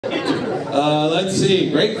Let's see.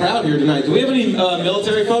 Great crowd here tonight. Do we have any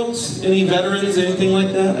military folks? Any veterans? Anything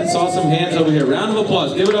like that? I saw some hands over here. Round of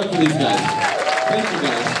applause. Give it up for these guys. Thank you,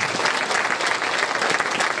 guys.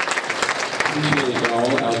 Appreciate you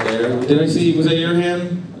all out there. Did I see? Was that your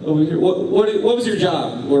hand over here? What was your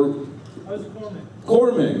job? I was a corpsman.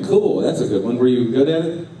 Corpsman. Cool. That's a good one. Were you good at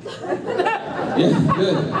it? Yeah,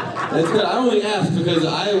 good. That's good. I only asked because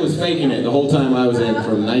I was faking it the whole time I was in,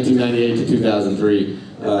 from 1998 to 2003.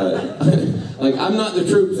 Like, I'm not the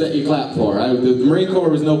troops that you clap for. The Marine Corps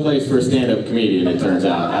was no place for a stand-up comedian, it turns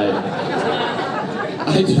out. I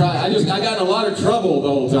got in a lot of trouble the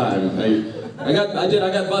whole time. I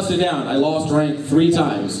got busted down. I lost rank 3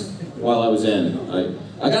 times while I was in.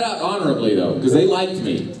 I got out honorably, though, because they liked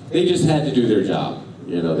me. They just had to do their job.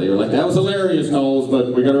 You know, they were like, "That was hilarious, Knowles,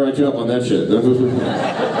 but we gotta write you up on that shit."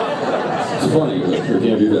 It's funny, but we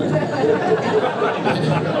can't do that.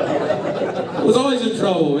 I was always in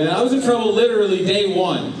trouble, man. I was in trouble literally day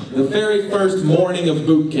 1. The very first morning of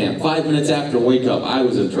boot camp, 5 minutes after wake up, I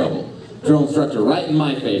was in trouble. Drill instructor right in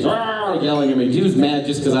my face, yelling at me. He was mad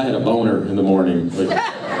just because I had a boner in the morning. Like,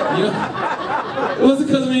 you know, it wasn't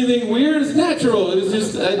because of anything weird, it's natural. It was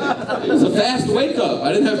just, it was a fast wake up.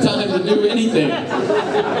 I didn't have time to do anything.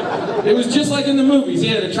 It was just like in the movies. He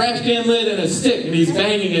had a trash can lid and a stick, and he's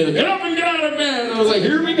banging it. Get up and get out of bed! And I was like,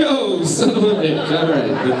 here we go, son of a bitch. All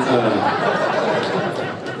right.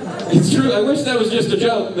 It's true. I wish that was just a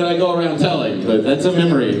joke that I go around telling, but that's a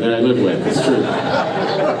memory that I live with. It's true.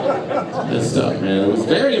 That stuff, man. It was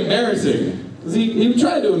very embarrassing. He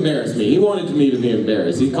tried to embarrass me. He wanted me to be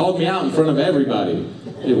embarrassed. He called me out in front of everybody.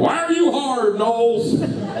 He said, "Why are you hard, Knowles?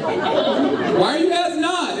 Why are you guys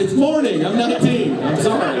not? It's morning. I'm 19. I'm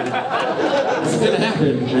sorry. This is going to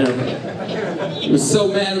happen." Man. He was so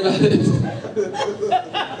mad about it.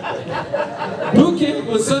 Boot camp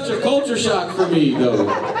was such a culture shock for me, though.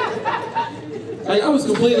 Like, I was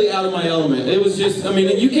completely out of my element. It was just, I mean,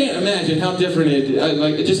 you can't imagine how different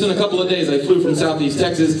like, just in a couple of days, I flew from Southeast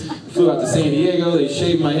Texas, flew out to San Diego, they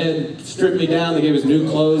shaved my head, stripped me down, they gave us new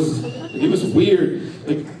clothes. Like, it was weird.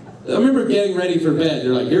 Like, I remember getting ready for bed.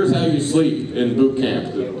 They're like, "Here's how you sleep in boot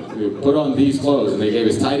camp. You put on these clothes." And they gave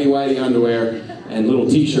us tighty-whitey underwear and little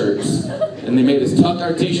t-shirts. And they made us tuck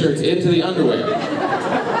our t-shirts into the underwear.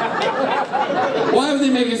 Why would they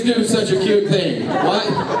make us do such a cute thing? Why?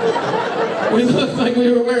 We looked like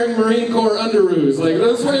we were wearing Marine Corps underoos. Like,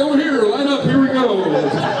 "Let's way over here, line up, here we go."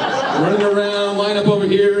 Running around, line up over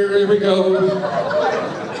here we go.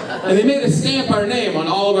 And they made us stamp our name on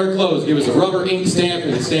all of our clothes. Give us a rubber ink stamp,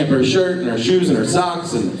 and stamp our shirt and our shoes and our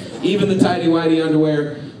socks and even the tighty-whitey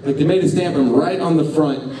underwear. Like, they made us stamp them right on the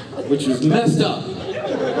front, which was messed up.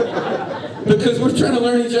 Because we're trying to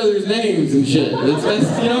learn each other's names and shit. It's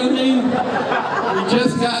messed, you know what I mean? We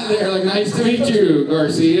just got there, like, "Nice to meet you,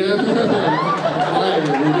 Garcia." Alright,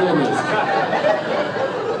 we're doing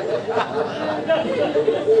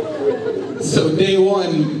this. So day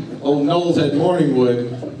 1, old Knowles had Morningwood.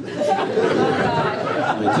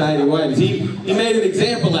 My tidy whities. He made an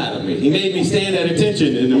example out of me. He made me stand at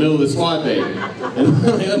attention in the middle of the squad bay in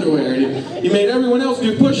my underwear. He made everyone else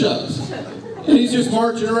do push-ups. And he's just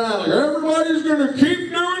marching around like, "Everybody's gonna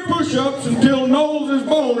keep doing push-ups until Knowles'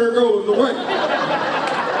 boner goes away."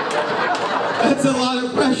 That's a lot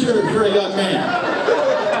of pressure for a young man.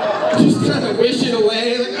 Just trying to wish it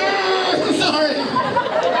away, like, sorry.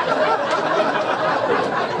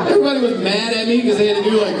 Everybody was mad at me because they had to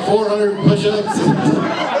do like 400 push-ups.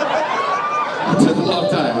 It took a long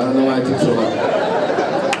time. I don't know why it took so long.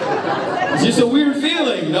 It's just a weird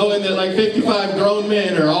feeling, knowing that like 55 grown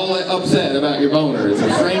men are all upset about your boner. It's a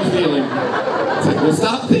strange feeling. It's like, well,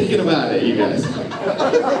 stop thinking about it, you guys.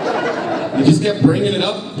 He just kept bringing it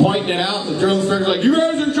up, pointing it out. The drill instructor's like, "You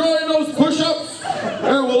guys enjoying those push-ups?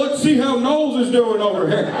 Yeah, well, let's see how Knowles is doing over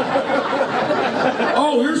here."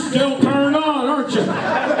 "Oh, you're still turned on, aren't you?"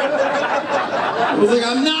 I was like,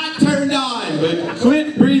 "I'm not turned on, but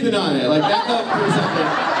quit breathing on it. Like, back up for something."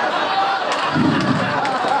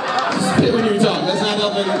 Spit when you talk. That's not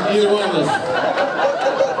helping either one of us.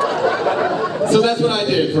 So that's what I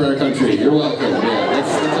did for our country. You're welcome. Yeah,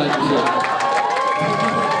 that's like the show.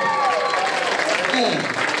 Yeah.